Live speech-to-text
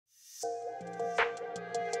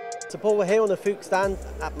So Paul, we're here on the FUCHS stand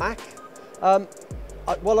at MAC.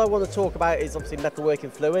 What I want to talk about is obviously metalworking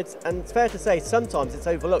fluids, and it's fair to say sometimes it's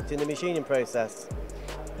overlooked in the machining process.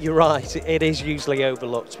 You're right, it is usually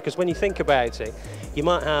overlooked, because when you think about it, you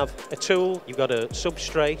might have a tool, you've got a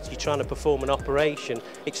substrate, you're trying to perform an operation,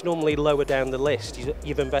 it's normally lower down the list.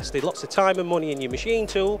 You've invested lots of time and money in your machine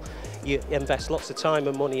tool, you invest lots of time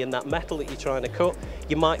and money in that metal that you're trying to cut,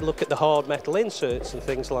 you might look at the hard metal inserts and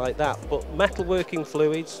things like that, but metalworking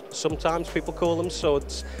fluids, sometimes people call them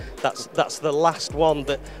suds, that's the last one,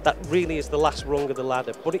 that really is the last rung of the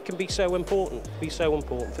ladder, but it can be so important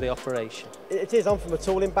for the operation. It is. I'm from a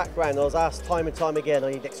tooling background. I was asked time and time again,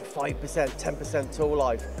 I need extra 5%, 10% tool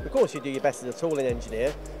life. Of course you do your best as a tooling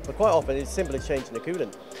engineer, but quite often it's simple as changing the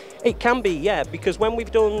coolant. It can be, yeah, because when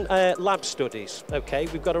we've done lab studies, okay,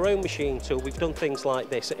 we've got our own machine tool, we've done things like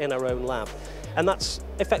this in our own lab, and that's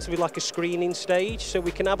effectively like a screening stage, so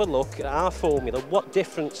we can have a look at our formula, what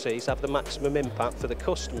differences have the maximum impact for the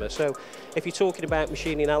customer. So if you're talking about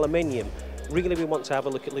machining aluminium, really we want to have a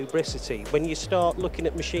look at lubricity. When you start looking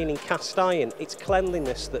at machining cast iron, it's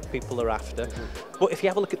cleanliness that people are after. But if you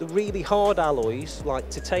have a look at the really hard alloys like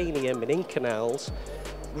titanium and Inconels,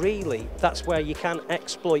 really that's where you can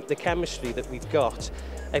exploit the chemistry that we've got.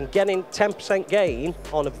 And getting 10% gain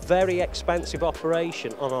on a very expensive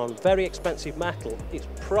operation, on very expensive metal, it's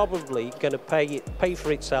probably going to pay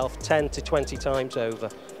for itself 10 to 20 times over.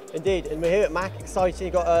 Indeed, and we're here at MAC, exciting.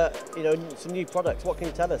 You've got some new products. What can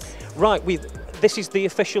you tell us? Right, this is the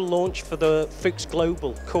official launch for the FUCHS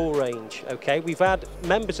Global Core range. Okay, we've had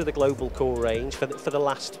members of the Global Core range for the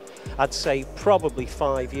last, I'd say, probably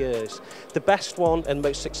 5 years. The best one and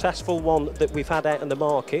most successful one that we've had out in the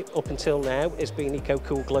market up until now has been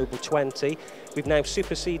ECOCOOL Global 20. We've now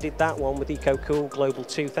superseded that one with ECOCOOL Global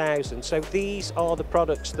 2000. So these are the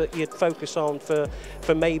products that you'd focus on for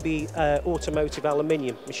maybe automotive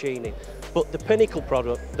aluminium machining. But the pinnacle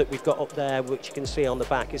product that we've got up there, which you can see on the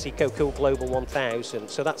back, is ECOCOOL Global 1000.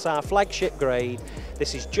 So that's our flagship grade.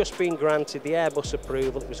 This has just been granted the Airbus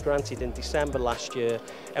approval. It was granted in December last year,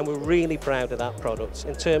 and we're really proud of that product.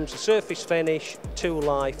 In terms of surface finish, tool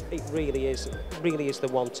life, it really is the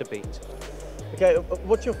one to beat. Okay,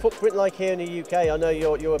 what's your footprint like here in the UK? I know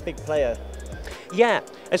you're a big player. Yeah,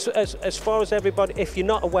 as far as everybody, if you're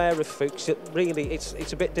not aware of FUCHS,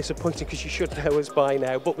 it's a bit disappointing because you should know us by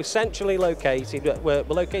now, but we're centrally located, we're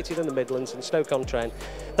located in the Midlands in Stoke-on-Trent.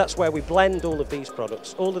 That's where we blend all of these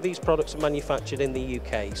products. All of these products are manufactured in the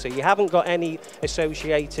UK, so you haven't got any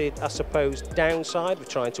associated, I suppose, downside with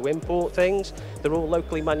trying to import things. They're all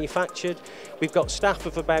locally manufactured. We've got staff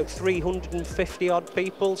of about 350 odd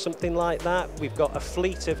people, something like that. We've got a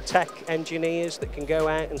fleet of tech engineers that can go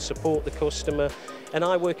out and support the customer. And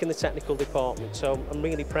I work in the technical department, so I'm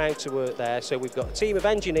really proud to work there. So we've got a team of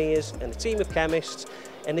engineers and a team of chemists,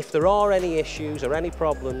 and if there are any issues or any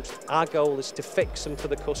problems, our goal is to fix them for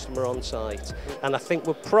the customer on site. And I think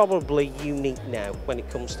we're probably unique now when it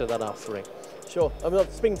comes to that offering. Sure. I mean,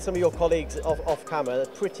 speaking to some of your colleagues off camera, they're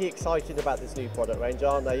pretty excited about this new product range,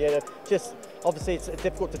 aren't they? You know, just obviously it's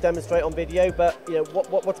difficult to demonstrate on video, but you know,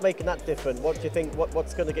 what's making that different? What do you think?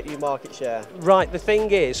 What's going to get you market share? Right. The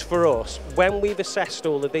thing is, for us, when we've assessed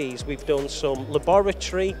all of these, we've done some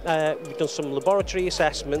laboratory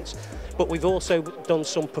assessments, but we've also done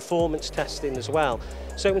some performance testing as well.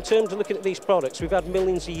 So in terms of looking at these products, we've had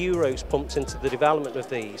millions of euros pumped into the development of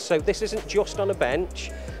these. So this isn't just on a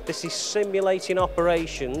bench, this is simulating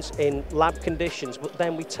operations in lab conditions, but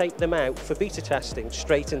then we take them out for beta testing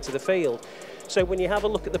straight into the field. So when you have a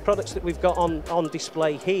look at the products that we've got on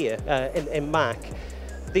display here in MAC,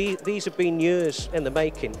 these have been years in the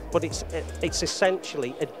making, but it's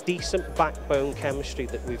essentially a decent backbone chemistry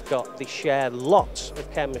that we've got. They share lots of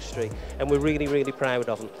chemistry, and we're really, really proud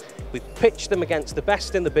of them. We've pitched them against the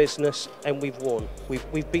best in the business, and we've won.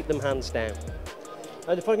 We've beat them hands down.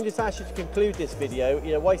 And if I can just ask you to conclude this video,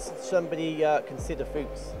 you know, why should somebody consider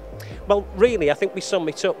FUCHS? Well, really, I think we sum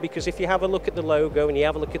it up, because if you have a look at the logo and you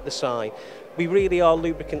have a look at the sign, we really are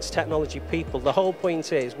lubricants technology people. The whole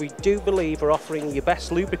point is we do believe we're offering your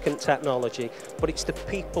best lubricant technology, but it's the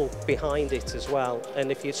people behind it as well.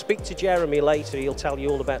 And if you speak to Jeremy later, he'll tell you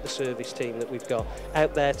all about the service team that we've got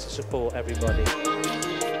out there to support everybody.